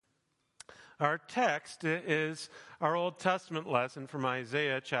Our text is our Old Testament lesson from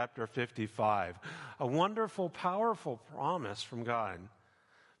Isaiah chapter 55, a wonderful, powerful promise from God.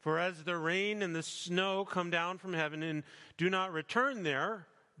 For as the rain and the snow come down from heaven and do not return there,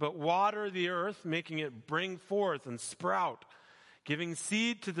 but water the earth, making it bring forth and sprout, giving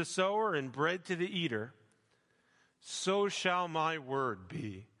seed to the sower and bread to the eater, so shall my word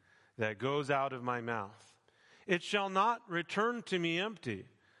be that goes out of my mouth. It shall not return to me empty,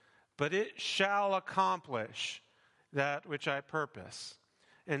 but it shall accomplish that which I purpose,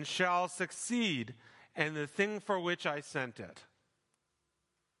 and shall succeed in the thing for which I sent it.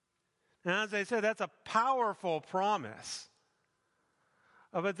 And as I said, that's a powerful promise.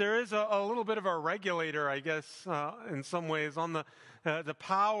 But there is a little bit of a regulator, I guess, in some ways, on the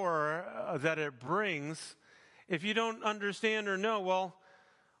power that it brings. If you don't understand or know, well,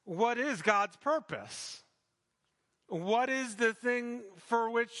 what is God's purpose? What is the thing for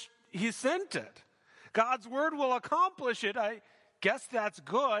which He sent it? God's word will accomplish it. I guess that's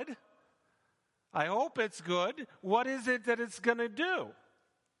good. I hope it's good. What is it that it's going to do?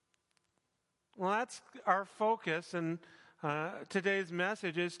 Well, that's our focus, and today's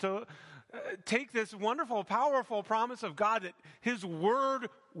message is to take this wonderful, powerful promise of God that His word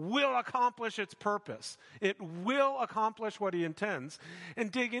will accomplish its purpose. It will accomplish what He intends,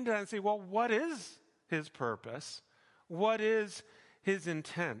 and dig into that and say, well, what is His purpose? What is His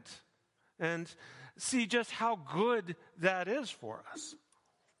intent? And see just how good that is for us.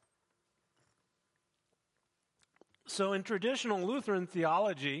 So in traditional Lutheran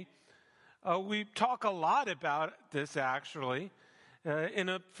theology, we talk a lot about this actually in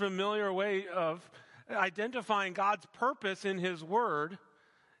a familiar way of identifying God's purpose in His word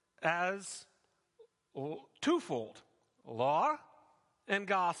as twofold, law and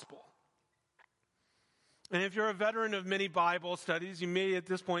gospel. And if you're a veteran of many Bible studies, you may at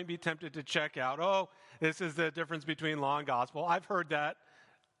this point be tempted to check out, oh, this is the difference between law and gospel. I've heard that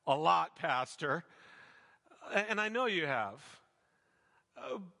a lot, Pastor. And I know you have.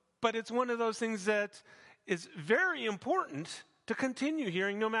 But it's one of those things that is very important to continue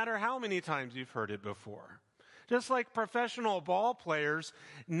hearing no matter how many times you've heard it before. Just like professional ball players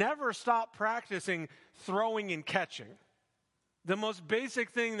never stop practicing throwing and catching. The most basic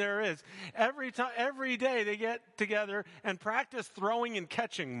thing there is. Every day they get together and practice throwing and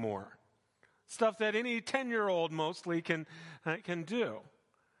catching more. Stuff that any 10-year-old mostly can do.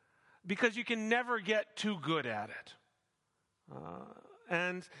 Because you can never get too good at it.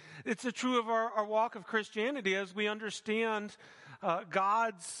 And it's true of our walk of Christianity as we understand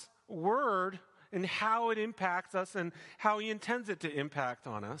God's word and how it impacts us and how He intends it to impact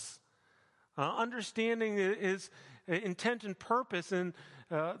on us. Understanding His intent and purpose in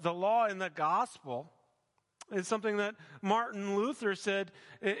the law and the gospel is something that Martin Luther said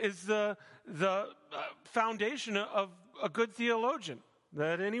is the foundation of a good theologian.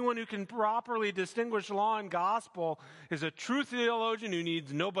 That anyone who can properly distinguish law and gospel is a true theologian who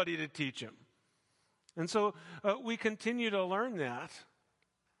needs nobody to teach him. And so we continue to learn that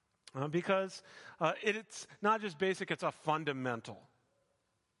because it's not just basic, it's a fundamental.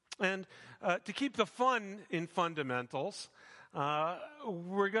 And to keep the fun in fundamentals,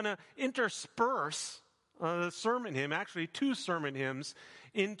 we're going to intersperse the sermon hymn, actually 2 sermon hymns,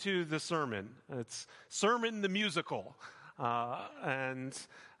 into the sermon. It's Sermon the Musical. And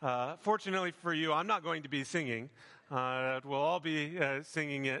fortunately for you, I'm not going to be singing. We'll all be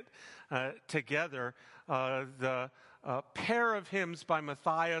singing it together. The pair of hymns by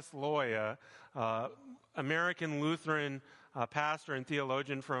Matthias Loya, American Lutheran pastor and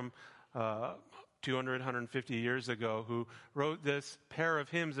theologian from 150 years ago, who wrote this pair of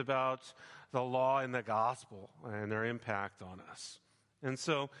hymns about the law and the gospel and their impact on us. And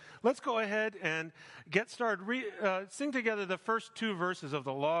so let's go ahead and get started. Sing together the first 2 verses of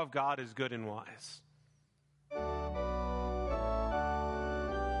The Law of God is Good and Wise.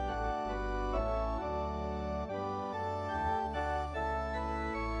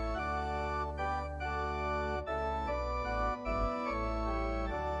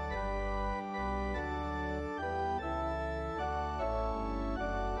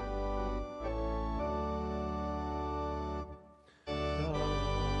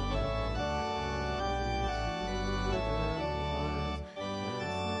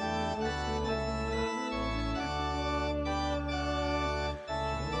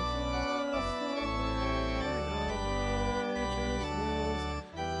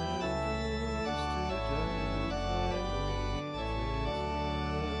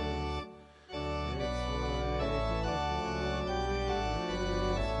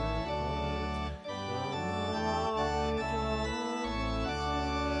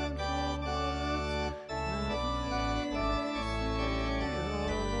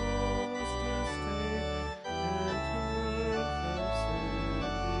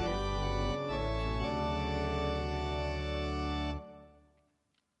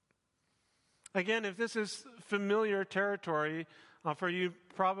 Again, if this is familiar territory for you,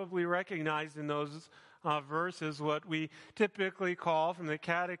 probably recognized in those verses what we typically call from the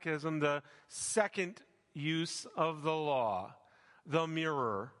Catechism the second use of the law, the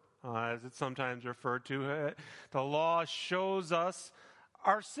mirror, as it's sometimes referred to. The law shows us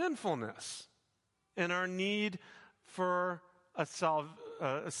our sinfulness and our need for a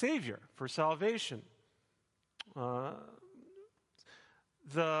Savior, for salvation.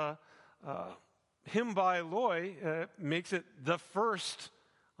 The hymn by Loy makes it the first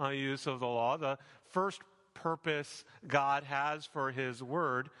use of the law, the first purpose God has for his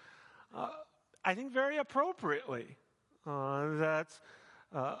word. I think very appropriately, that's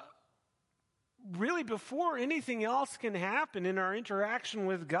really before anything else can happen in our interaction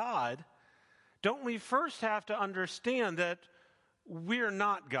with God, don't we first have to understand that we're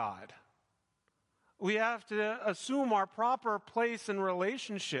not God? We have to assume our proper place in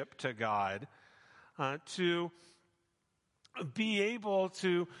relationship to God to be able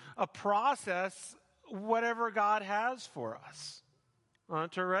to process whatever God has for us.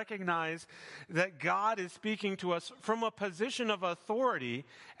 To recognize that God is speaking to us from a position of authority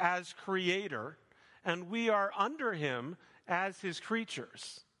as creator, and we are under him as his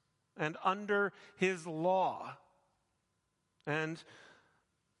creatures and under his law. And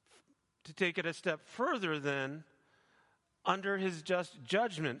to take it a step further then, under his just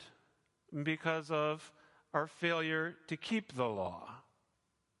judgment because of our failure to keep the law.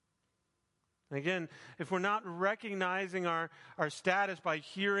 Again, if we're not recognizing our status by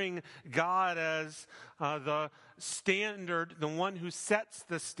hearing God as the standard, the one who sets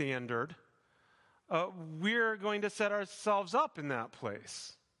the standard, we're going to set ourselves up in that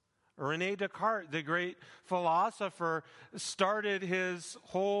place. René Descartes, the great philosopher, started his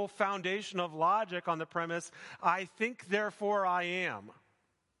whole foundation of logic on the premise, I think, therefore I am.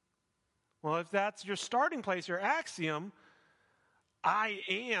 Well, if that's your starting place, your axiom, I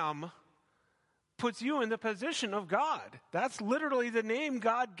am puts you in the position of God. That's literally the name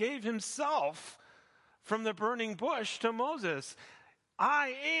God gave himself from the burning bush to Moses.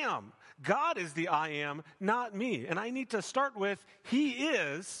 I am. God is the I am, not me. And I need to start with he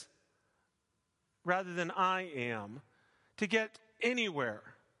is rather than I am to get anywhere.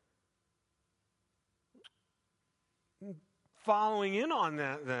 Following in on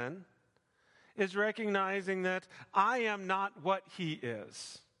that then is recognizing that I am not what he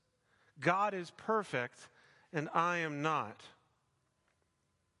is. God is perfect, and I am not.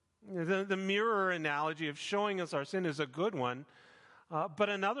 The mirror analogy of showing us our sin is a good one, but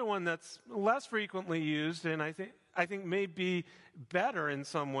another one that's less frequently used, and I think may be better in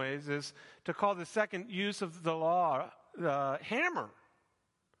some ways, is to call the second use of the law the hammer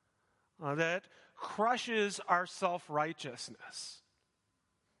that crushes our self-righteousness.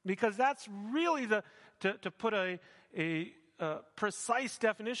 Because that's really to put a precise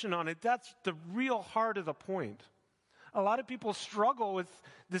definition on it, that's the real heart of the point. A lot of people struggle with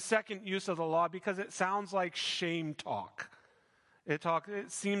the second use of the law because it sounds like shame talk. It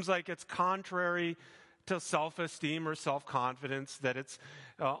seems like it's contrary to self-esteem or self-confidence, that it's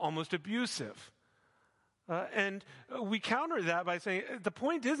almost abusive. And we counter that by saying the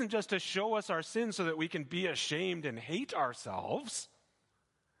point isn't just to show us our sins so that we can be ashamed and hate ourselves.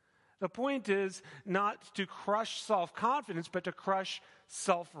 The point is not to crush self-confidence, but to crush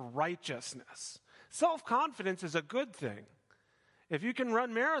self-righteousness. Self-confidence is a good thing. If you can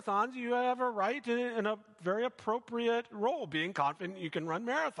run marathons, you have a right in a very appropriate role, being confident you can run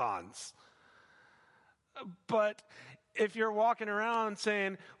marathons. But if you're walking around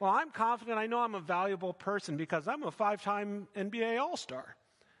saying, well, I'm confident, I know I'm a valuable person because I'm a 5-time NBA All-Star.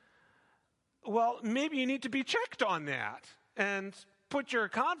 Well, maybe you need to be checked on that and put your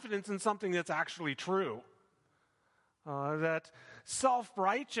confidence in something that's actually true. That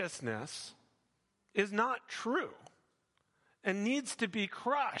self-righteousness is not true and needs to be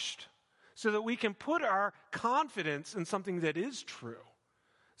crushed so that we can put our confidence in something that is true,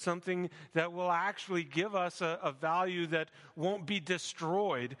 something that will actually give us a value that won't be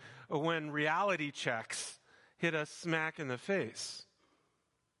destroyed when reality checks hit us smack in the face.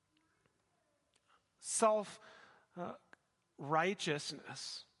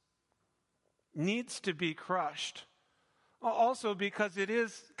 Self-righteousness needs to be crushed, also because it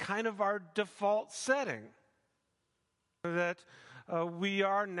is kind of our default setting. That we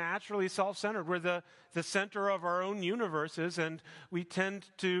are naturally self-centered. We're the center of our own universes, and we tend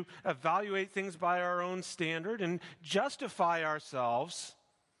to evaluate things by our own standard and justify ourselves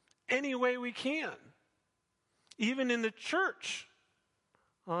any way we can. Even in the church,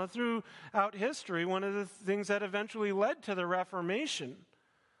 throughout history, one of the things that eventually led to the Reformation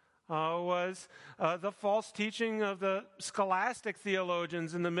was the false teaching of the scholastic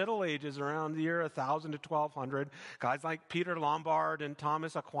theologians in the Middle Ages around the year 1000 to 1200. Guys like Peter Lombard and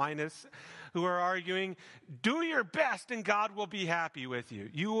Thomas Aquinas, who are arguing, do your best and God will be happy with you.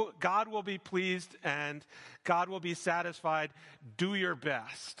 God will be pleased and God will be satisfied. Do your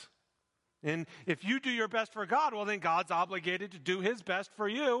best. And if you do your best for God, well, then God's obligated to do his best for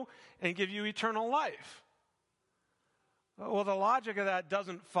you and give you eternal life. Well, the logic of that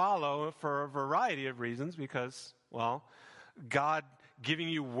doesn't follow for a variety of reasons because, well, God giving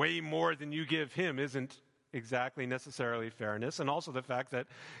you way more than you give him isn't exactly necessarily fairness. And also the fact that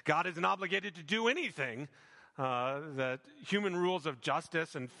God isn't obligated to do anything, that human rules of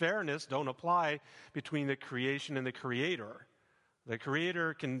justice and fairness don't apply between the creation and the Creator. The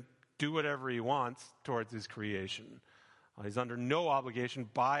Creator can do whatever he wants towards his creation. He's under no obligation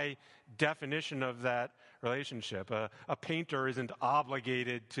by definition of that relationship. A painter isn't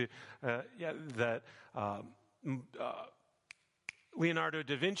obligated to, Leonardo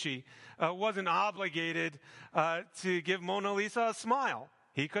da Vinci wasn't obligated to give Mona Lisa a smile.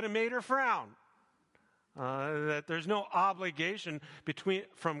 He could have made her frown. That there's no obligation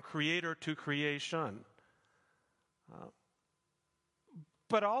from creator to creation.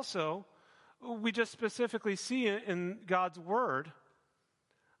 But also, we just specifically see in God's word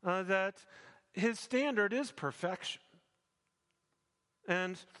that his standard is perfection.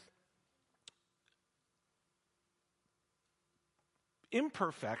 And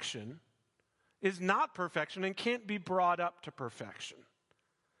imperfection is not perfection and can't be brought up to perfection.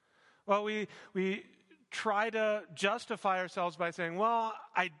 Well, we try to justify ourselves by saying, well,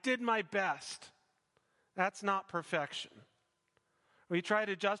 I did my best. That's not perfection. We try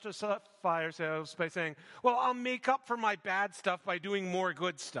to justify ourselves by saying, well, I'll make up for my bad stuff by doing more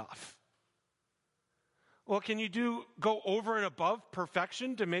good stuff. Well, can you go over and above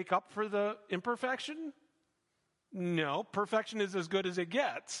perfection to make up for the imperfection? No, perfection is as good as it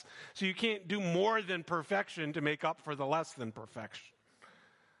gets. So you can't do more than perfection to make up for the less than perfection.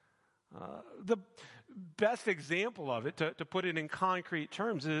 The best example of it, to put it in concrete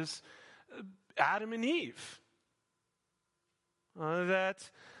terms, is Adam and Eve.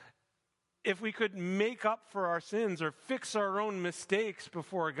 That if we could make up for our sins or fix our own mistakes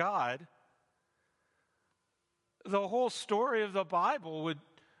before God, the whole story of the Bible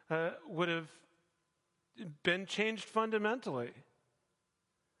would have been changed fundamentally.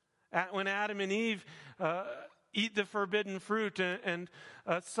 When Adam and Eve eat the forbidden fruit and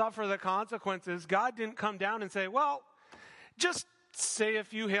suffer the consequences, God didn't come down and say, well, just say a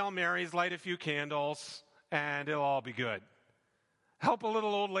few Hail Marys, light a few candles, and it'll all be good. Help a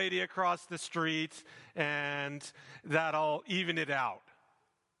little old lady across the street, and that'll even it out.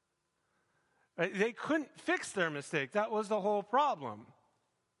 They couldn't fix their mistake. That was the whole problem.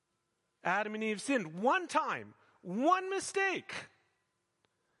 Adam and Eve sinned one time, one mistake,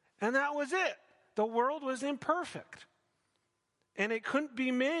 and that was it. The world was imperfect, and it couldn't be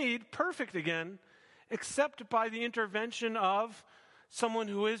made perfect again except by the intervention of someone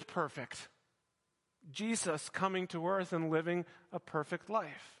who is perfect. Jesus coming to earth and living a perfect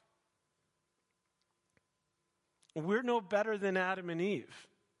life. We're no better than Adam and Eve.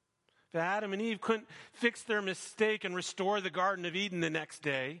 If Adam and Eve couldn't fix their mistake and restore the Garden of Eden the next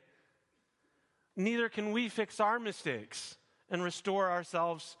day, neither can we fix our mistakes and restore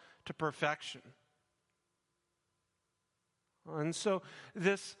ourselves to perfection. And so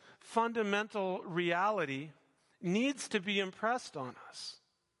this fundamental reality needs to be impressed on us.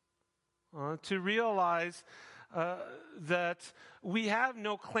 To realize that we have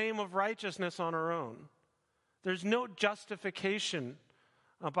no claim of righteousness on our own. There's no justification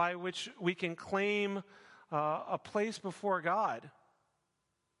by which we can claim a place before God,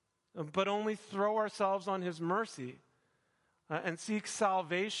 but only throw ourselves on his mercy and seek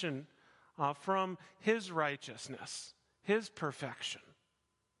salvation from his righteousness, his perfection.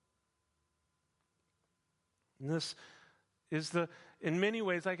 And this is in many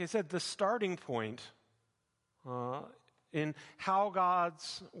ways, like I said, the starting point in how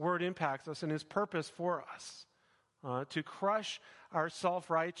God's word impacts us and his purpose for us, to crush our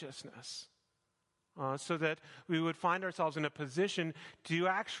self-righteousness so that we would find ourselves in a position to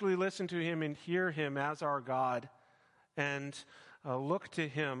actually listen to him and hear him as our God and look to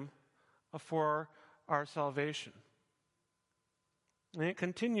him for our salvation. And it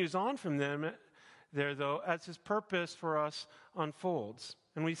continues on from there, though, as his purpose for us unfolds.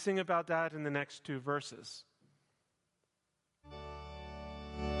 And we sing about that in the next two verses.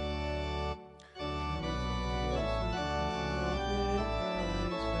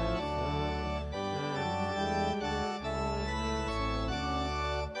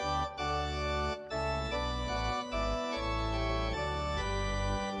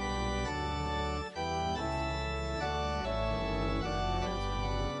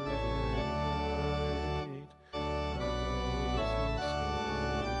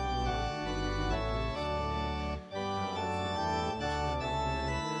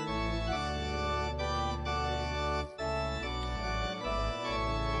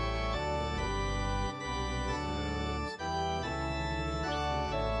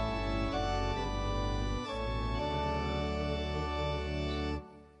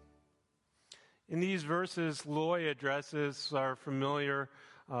 In these verses, Loy addresses our familiar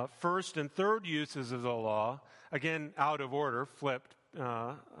first and third uses of the law, again out of order, flipped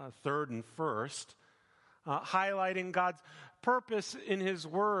third and first, highlighting God's purpose in his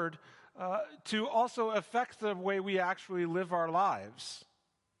word to also affect the way we actually live our lives.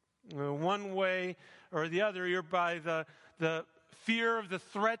 One way or the other, you're by the fear of the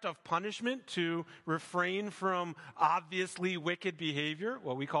threat of punishment to refrain from obviously wicked behavior,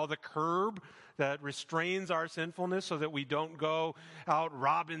 what we call the curb that restrains our sinfulness so that we don't go out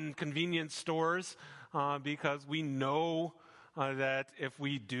robbing convenience stores because we know that if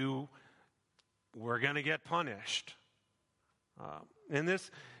we do, we're going to get punished. And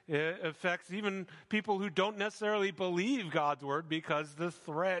this affects even people who don't necessarily believe God's word because the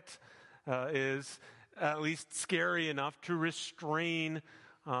threat is at least scary enough to restrain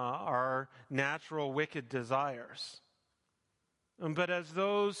our natural wicked desires. But as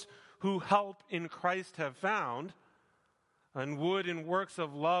those who help in Christ have found, and would in works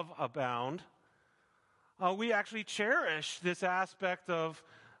of love abound, we actually cherish this aspect of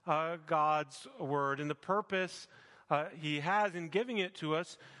God's word and the purpose he has in giving it to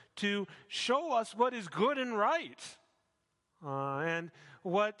us to show us what is good and right and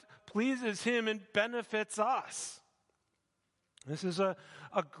what pleases him and benefits us. This is a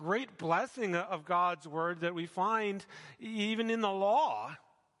great blessing of God's word that we find even in the law,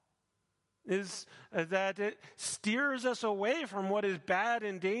 is that it steers us away from what is bad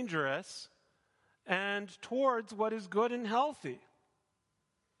and dangerous and towards what is good and healthy.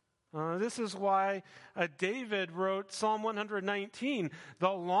 This is why David wrote Psalm 119, the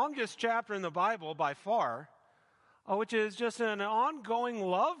longest chapter in the Bible by far, which is just an ongoing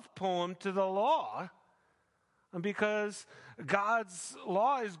love poem to the law. Because God's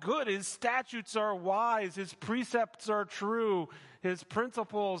law is good, his statutes are wise, his precepts are true, his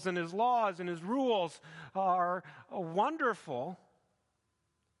principles and his laws and his rules are wonderful.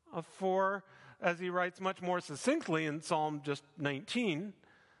 For, as he writes much more succinctly in Psalm just 19,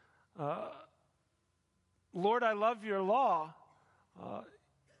 Lord, I love your law.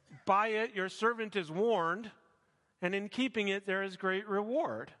 By it your servant is warned, and in keeping it there is great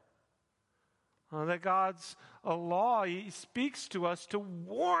reward. That God's law, he speaks to us to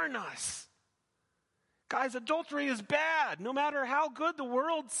warn us. Guys, adultery is bad. No matter how good the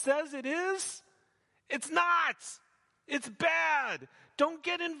world says it is, it's not. It's bad. Don't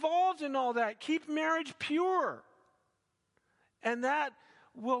get involved in all that. Keep marriage pure. And that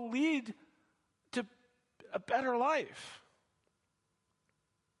will lead to a better life.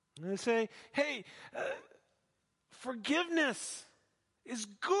 And they say, hey, forgiveness is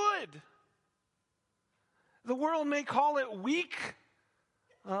good. The world may call it weak,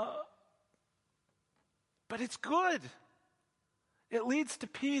 but it's good. It leads to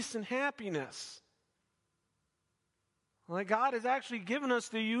peace and happiness. Like God has actually given us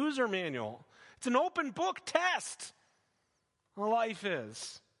the user manual. It's an open book test. Life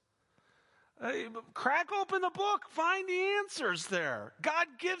is. Crack open the book, find the answers there. God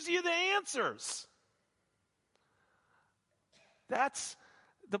gives you the answers. That's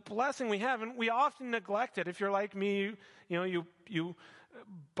the blessing we have, and we often neglect it. If you're like me, you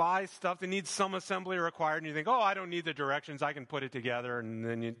buy stuff that needs some assembly required, and you think, I don't need the directions, I can put it together, and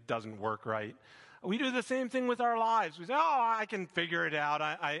then it doesn't work right. We do the same thing with our lives. We say, I can figure it out.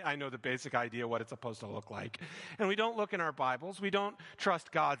 I know the basic idea what it's supposed to look like. And we don't look in our Bibles. We don't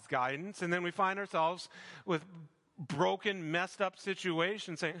trust God's guidance. And then we find ourselves with broken, messed up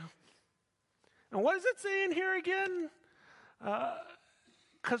situations saying, and what does it say in here again?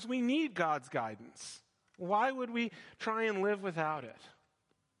 Because we need God's guidance. Why would we try and live without it?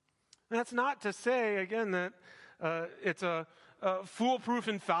 And that's not to say, again, that it's a foolproof,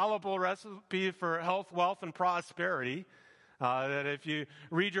 infallible recipe for health, wealth, and prosperity. That if you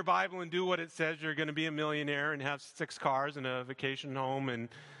read your Bible and do what it says, you're going to be a millionaire and have 6 cars and a vacation home and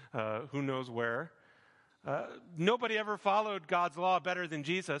who knows where. Nobody ever followed God's law better than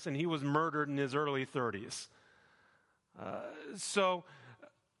Jesus, and he was murdered in his early 30s. So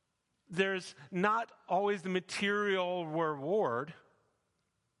there's not always the material reward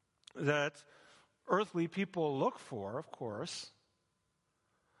that earthly people look for, of course.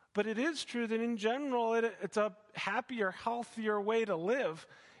 But it is true that in general, it's a happier, healthier way to live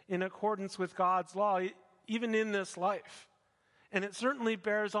in accordance with God's law, even in this life. And it certainly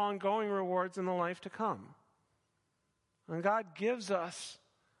bears ongoing rewards in the life to come. And God gives us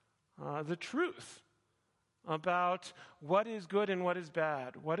the truth about what is good and what is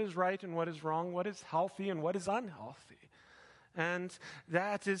bad, what is right and what is wrong, what is healthy and what is unhealthy. And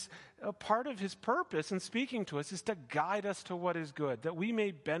that is a part of his purpose in speaking to us, is to guide us to what is good, that we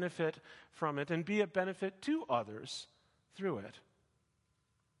may benefit from it and be a benefit to others through it.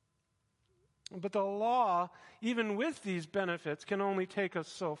 But the law, even with these benefits, can only take us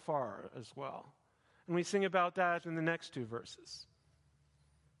so far as well. And we sing about that in the next two verses.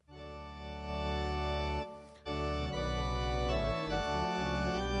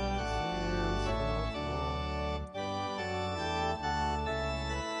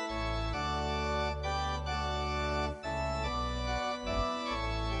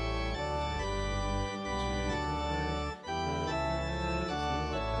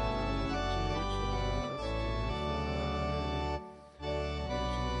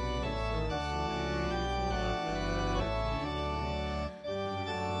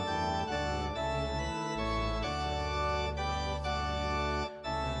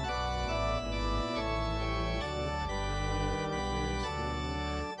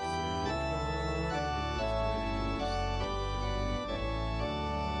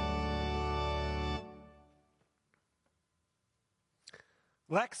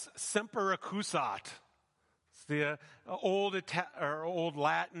 Lex semper accusat. It's the old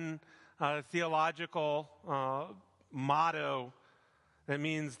Latin theological motto that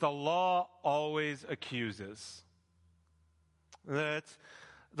means the law always accuses. That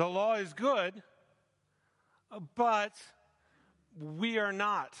the law is good, but we are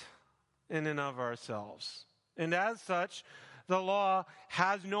not in and of ourselves. And as such, the law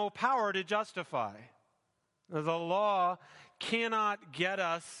has no power to justify. The law cannot get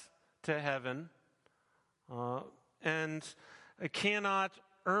us to heaven and cannot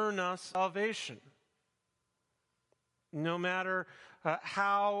earn us salvation. No matter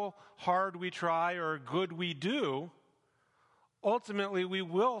how hard we try or good we do, ultimately we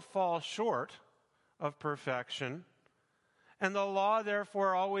will fall short of perfection. And the law,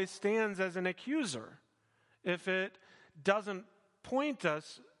 therefore, always stands as an accuser if it doesn't point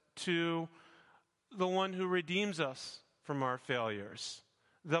us to the one who redeems us from our failures,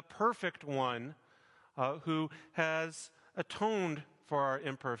 the perfect one who has atoned for our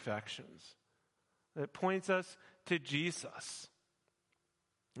imperfections. It points us to Jesus.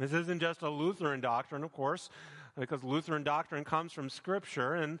 This isn't just a Lutheran doctrine, of course, because Lutheran doctrine comes from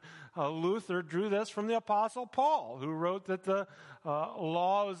Scripture, and Luther drew this from the Apostle Paul, who wrote that the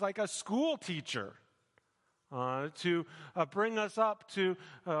law is like a school teacher to bring us up, to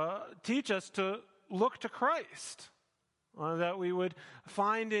teach us to look to Christ, that we would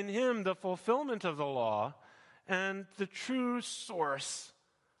find in him the fulfillment of the law and the true source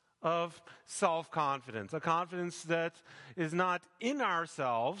of self-confidence, a confidence that is not in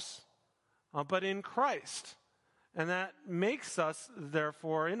ourselves, but in Christ. And that makes us,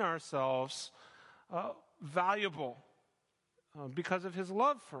 therefore, in ourselves, valuable because of his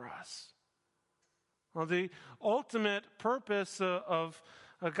love for us. Well, the ultimate purpose of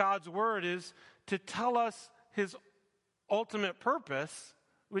God's word is to tell us his ultimate purpose,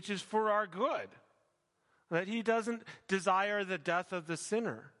 which is for our good. That he doesn't desire the death of the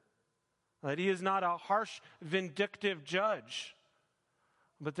sinner. That he is not a harsh, vindictive judge.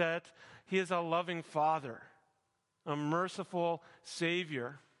 But that he is a loving Father, a merciful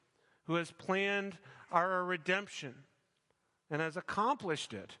Savior who has planned our redemption and has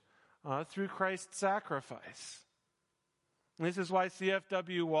accomplished it through Christ's sacrifice. And this is why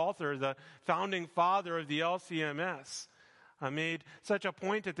C.F.W. Walther, the founding father of the LCMS, made such a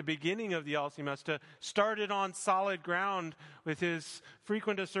point at the beginning of the LCMS to start it on solid ground with his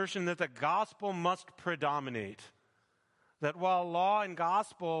frequent assertion that the gospel must predominate. That while law and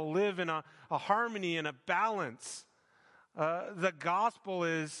gospel live in a harmony and a balance, the gospel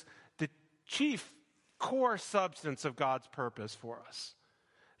is the chief core substance of God's purpose for us.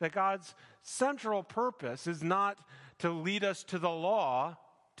 That God's central purpose is not to lead us to the law,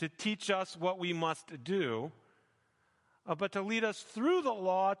 to teach us what we must do, but to lead us through the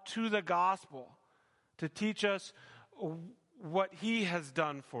law to the gospel, to teach us what he has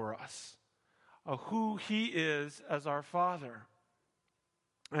done for us, who he is as our Father.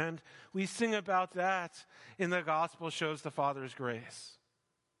 And we sing about that in the gospel shows the Father's grace.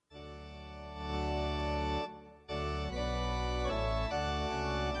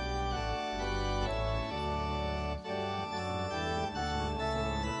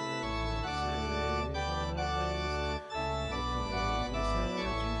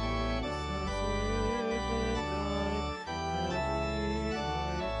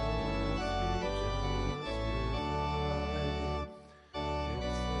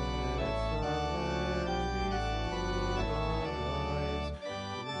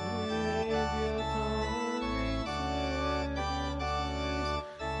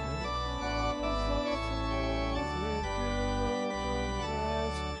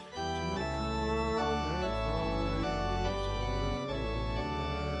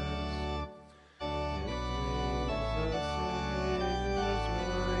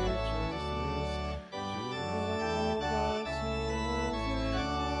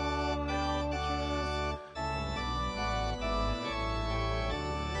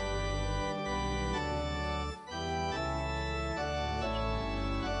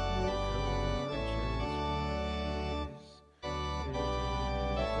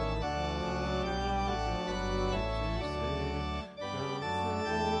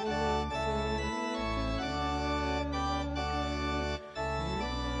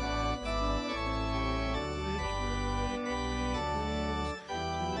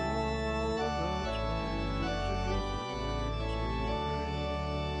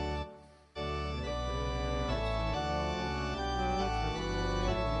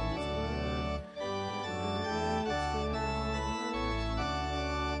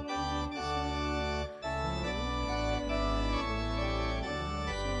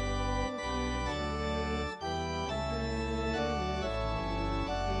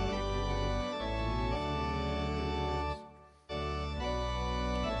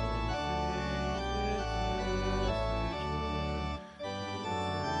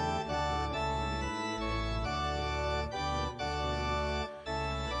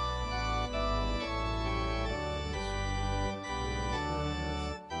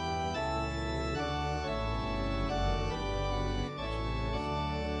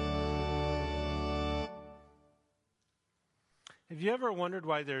 Have you ever wondered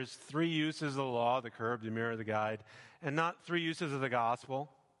why there's 3 uses of the law, the curb, the mirror, the guide, and not 3 uses of the gospel,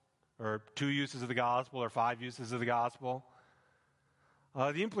 or 2 uses of the gospel, or 5 uses of the gospel?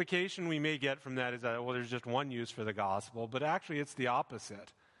 The implication we may get from that is that, well, there's just 1 use for the gospel, but actually it's the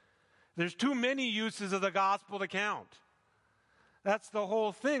opposite. There's too many uses of the gospel to count. That's the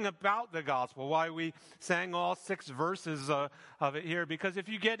whole thing about the gospel, why we sang all 6 verses of it here, because if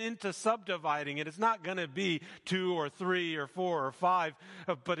you get into subdividing it, it's not going to be 2 or 3 or 4 or 5,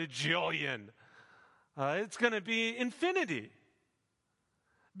 but a jillion. It's going to be infinity,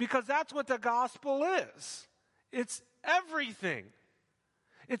 because that's what the gospel is. It's everything.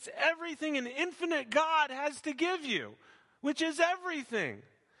 It's everything an infinite God has to give you, which is everything.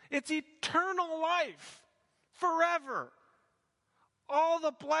 It's eternal life, forever. All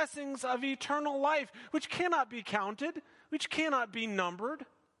the blessings of eternal life, which cannot be counted, which cannot be numbered.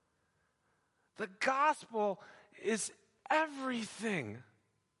 The gospel is everything.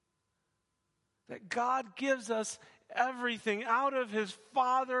 That God gives us everything out of his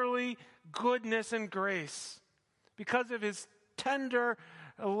fatherly goodness and grace, because of his tender,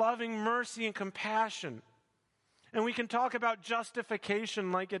 loving mercy and compassion. And we can talk about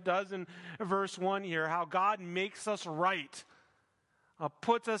justification like it does in verse 1 here, how God makes us right.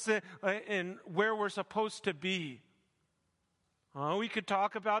 Puts us in where we're supposed to be. We could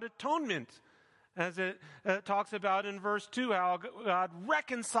talk about atonement, as it talks about in verse 2, how God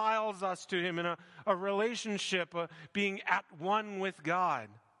reconciles us to him in a relationship, being at one with God.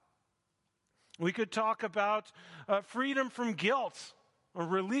 We could talk about freedom from guilt,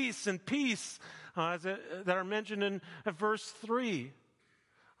 release and peace, that are mentioned in verse 3.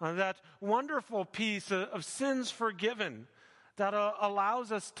 That wonderful peace of sins forgiven, that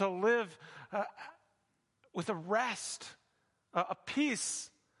allows us to live with a rest, a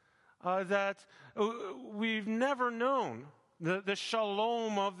peace that we've never known. The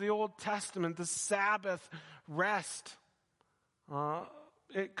shalom of the Old Testament, the Sabbath rest.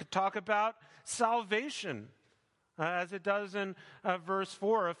 It could talk about salvation, as it does in verse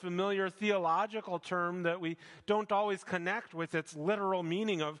 4, a familiar theological term that we don't always connect with its literal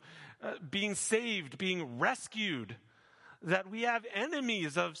meaning of being saved, being rescued. That we have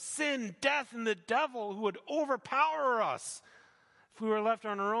enemies of sin, death, and the devil who would overpower us if we were left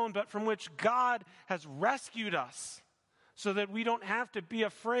on our own, but from which God has rescued us so that we don't have to be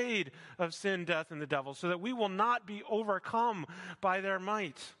afraid of sin, death, and the devil, so that we will not be overcome by their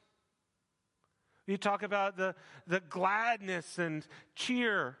might. We talk about the gladness and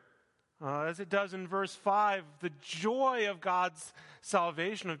cheer, as it does in verse 5, the joy of God's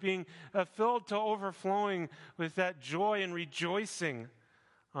salvation, of being filled to overflowing with that joy and rejoicing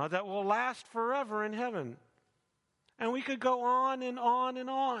that will last forever in heaven. And we could go on and on and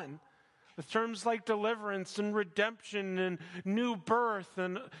on with terms like deliverance and redemption and new birth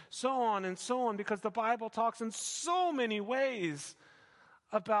and so on, because the Bible talks in so many ways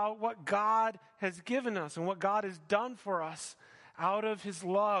about what God has given us and what God has done for us out of his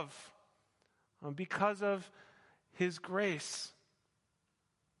love, because of his grace.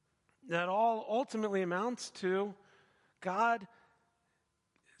 That all ultimately amounts to God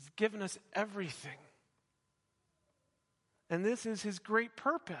has given us everything. And this is his great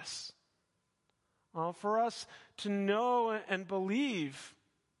purpose, for us to know and believe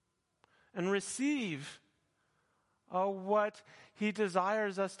and receive what he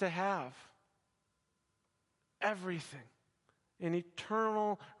desires us to have. Everything. An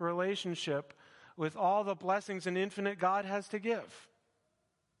eternal relationship with all the blessings an infinite God has to give.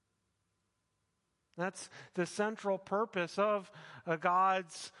 That's the central purpose of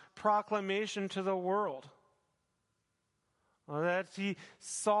God's proclamation to the world. That he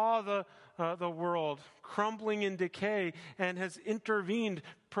saw the world crumbling in decay and has intervened,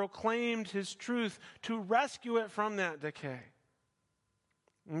 proclaimed his truth to rescue it from that decay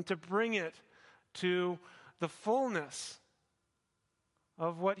and to bring it to the fullness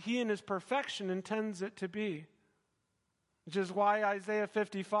of what he in his perfection intends it to be. Which is why Isaiah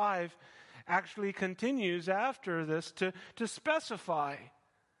 55 actually continues after this to specify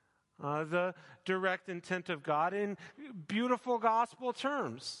the direct intent of God in beautiful gospel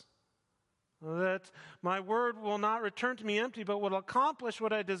terms. That my word will not return to me empty, but will accomplish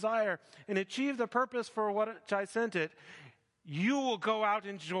what I desire and achieve the purpose for which I sent it. You will go out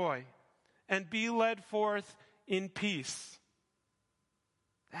in joy and be led forth in peace.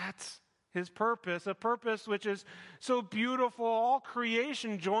 That's his purpose, a purpose which is so beautiful. All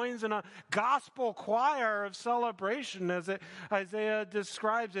creation joins in a gospel choir of celebration, as Isaiah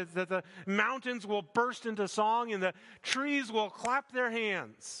describes it, that the mountains will burst into song and the trees will clap their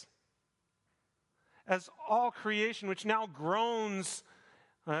hands as all creation, which now groans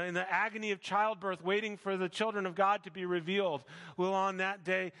in the agony of childbirth, waiting for the children of God to be revealed, will on that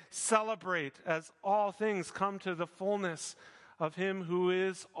day celebrate as all things come to the fullness of him who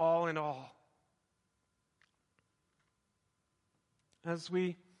is all in all. As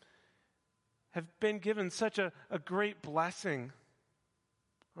we have been given such a great blessing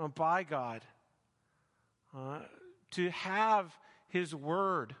by God to have his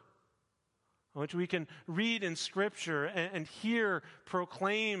word, which we can read in Scripture and hear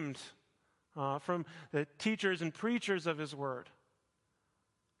proclaimed from the teachers and preachers of his word.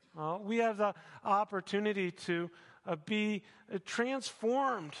 We have the opportunity to be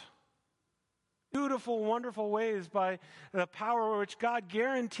transformed, beautiful, wonderful ways by the power which God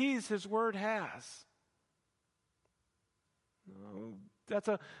guarantees his word has. That's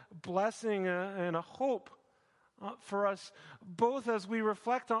a blessing and a hope for us, both as we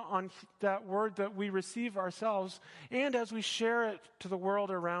reflect on that word that we receive ourselves and as we share it to the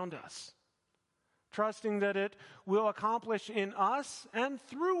world around us, trusting that it will accomplish in us and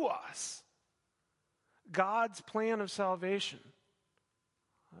through us God's plan of salvation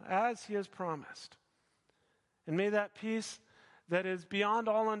as he has promised. And may that peace that is beyond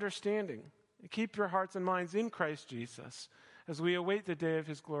all understanding keep your hearts and minds in Christ Jesus as we await the day of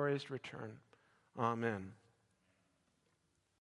his glorious return. Amen.